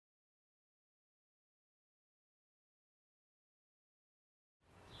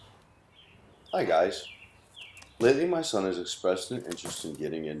Hi guys. Lately my son has expressed an interest in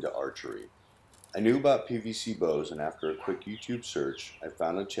getting into archery. I knew about PVC bows, and after a quick YouTube search, I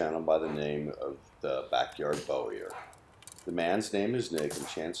found a channel by the name of the BackyardBowyer. The man's name is Nick, and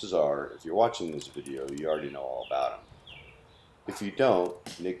chances are, if you're watching this video, you already know all about him. If you don't,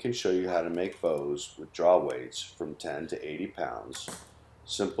 Nick can show you how to make bows with draw weights from 10 to 80 pounds,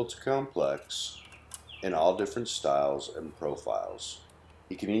 simple to complex, in all different styles and profiles.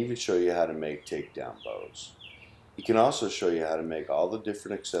 He can even show you how to make takedown bows. He can also show you how to make all the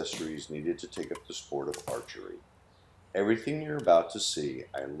different accessories needed to take up the sport of archery. Everything you're about to see,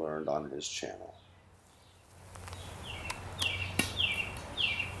 I learned on his channel.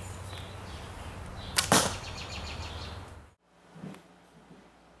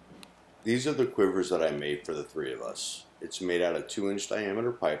 These are the quivers that I made for the three of us. It's made out of 2-inch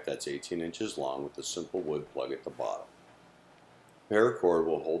diameter pipe that's 18 inches long with a simple wood plug at the bottom. Paracord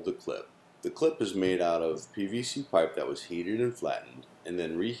will hold the clip. The clip is made out of PVC pipe that was heated and flattened, and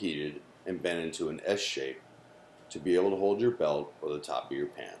then reheated and bent into an S shape to be able to hold your belt or the top of your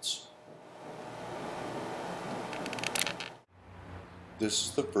pants. This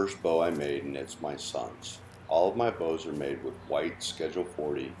is the first bow I made, and it's my son's. All of my bows are made with white Schedule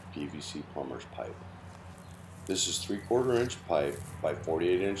 40 PVC plumber's pipe. This is 3/4 inch pipe by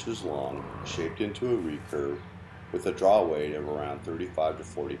 48 inches long, shaped into a recurve, with a draw weight of around 35 to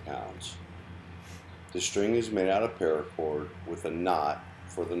 40 pounds. The string is made out of paracord with a knot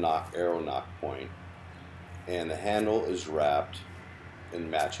for the arrow knock point, and the handle is wrapped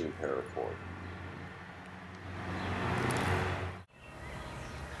in matching paracord.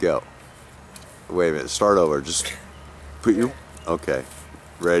 Go. Wait a minute, start over. Just put your... Okay.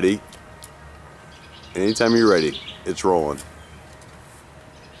 Ready? Anytime you're ready, it's rolling.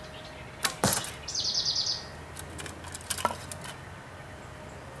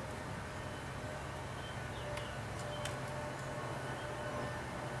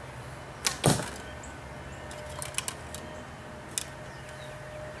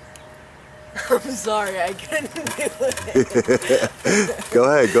 I'm sorry, I couldn't do it. Go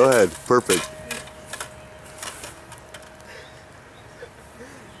ahead. Perfect.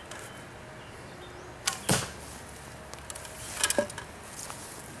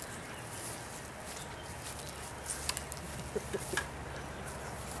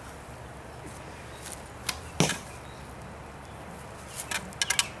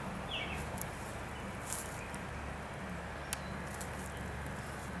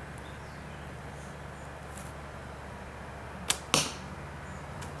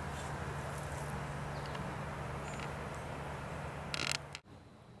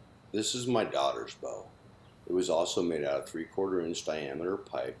 This is my daughter's bow. It was also made out of 3/4 inch diameter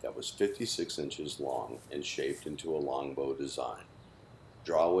pipe that was 56 inches long and shaped into a longbow design.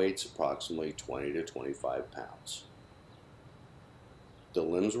 Draw weight's approximately 20 to 25 pounds. The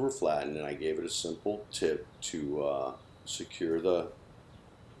limbs were flattened, and I gave it a simple tip to secure the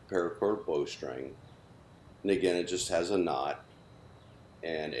paracord bowstring. And again, it just has a knot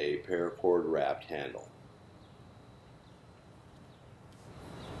and a paracord wrapped handle.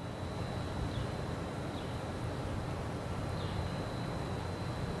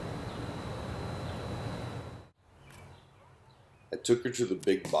 I took her to the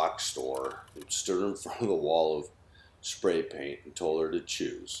big box store and stood in front of the wall of spray paint and told her to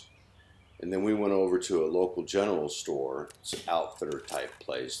choose. And then we went over to a local general store. It's an outfitter type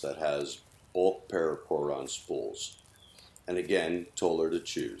place that has bulk paracord on spools. And again, told her to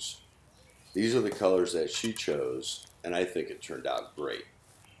choose. These are the colors that she chose, and I think it turned out great.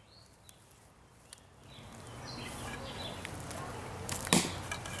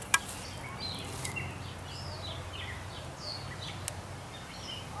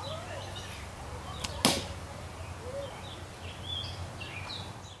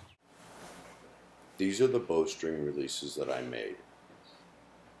 These are the bowstring releases that I made.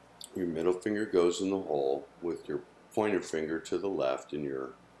 Your middle finger goes in the hole with your pointer finger to the left and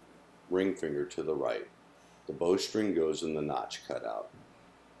your ring finger to the right. The bowstring goes in the notch cutout.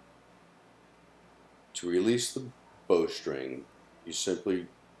 To release the bowstring, you simply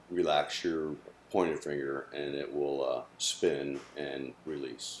relax your pointer finger and it will spin and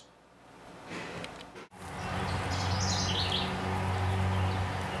release.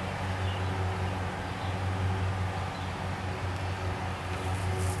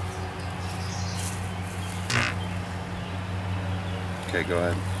 Okay, go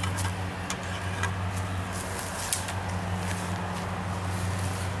ahead.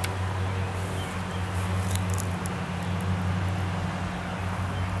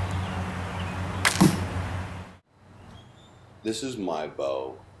 This is my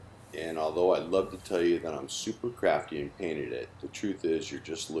bow. And although I'd love to tell you that I'm super crafty and painted it, the truth is you're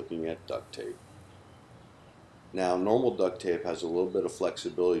just looking at duct tape. Now, normal duct tape has a little bit of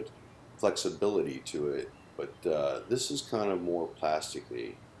flexibility to it, but this is kind of more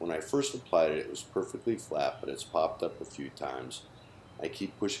plasticky. When I first applied it, it was perfectly flat, but it's popped up a few times. I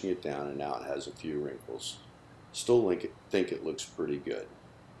keep pushing it down, and now it has a few wrinkles. Still think it looks pretty good.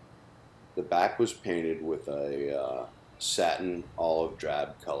 The back was painted with a satin olive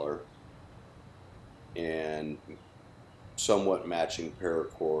drab color, and somewhat matching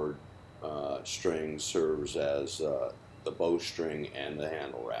paracord string serves as the bowstring and the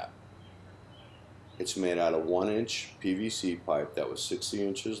handle wrap. It's made out of 1-inch PVC pipe that was 60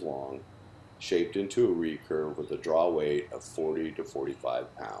 inches long, shaped into a recurve with a draw weight of 40 to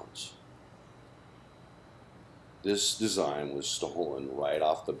 45 pounds. This design was stolen right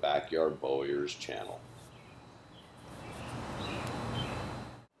off the BackyardBowyer channel.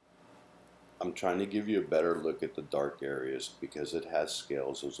 I'm trying to give you a better look at the dark areas because it has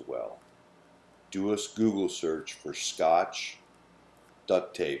scales as well. Do a Google search for Scotch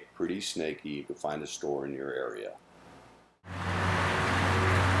duct tape pretty snaky to find a store in your area.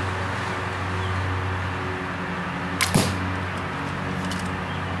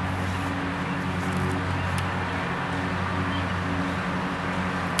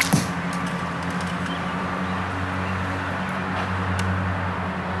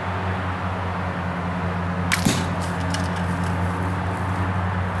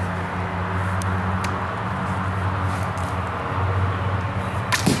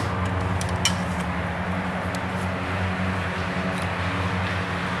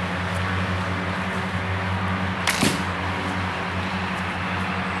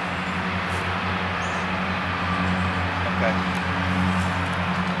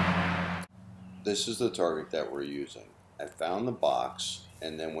 This is the target that we're using. I found the box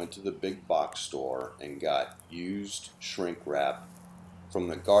and then went to the big box store and got used shrink wrap from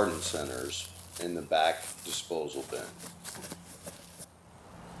the garden centers in the back disposal bin.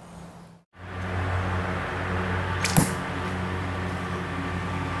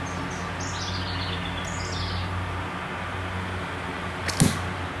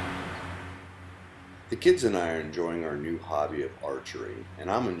 The kids and I are enjoying our new hobby of archery, and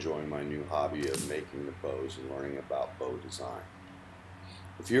I'm enjoying my new hobby of making the bows and learning about bow design.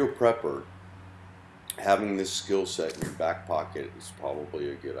 If you're a prepper, having this skill set in your back pocket is probably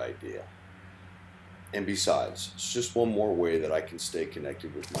a good idea. And besides, it's just one more way that I can stay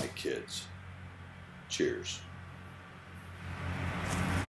connected with my kids. Cheers.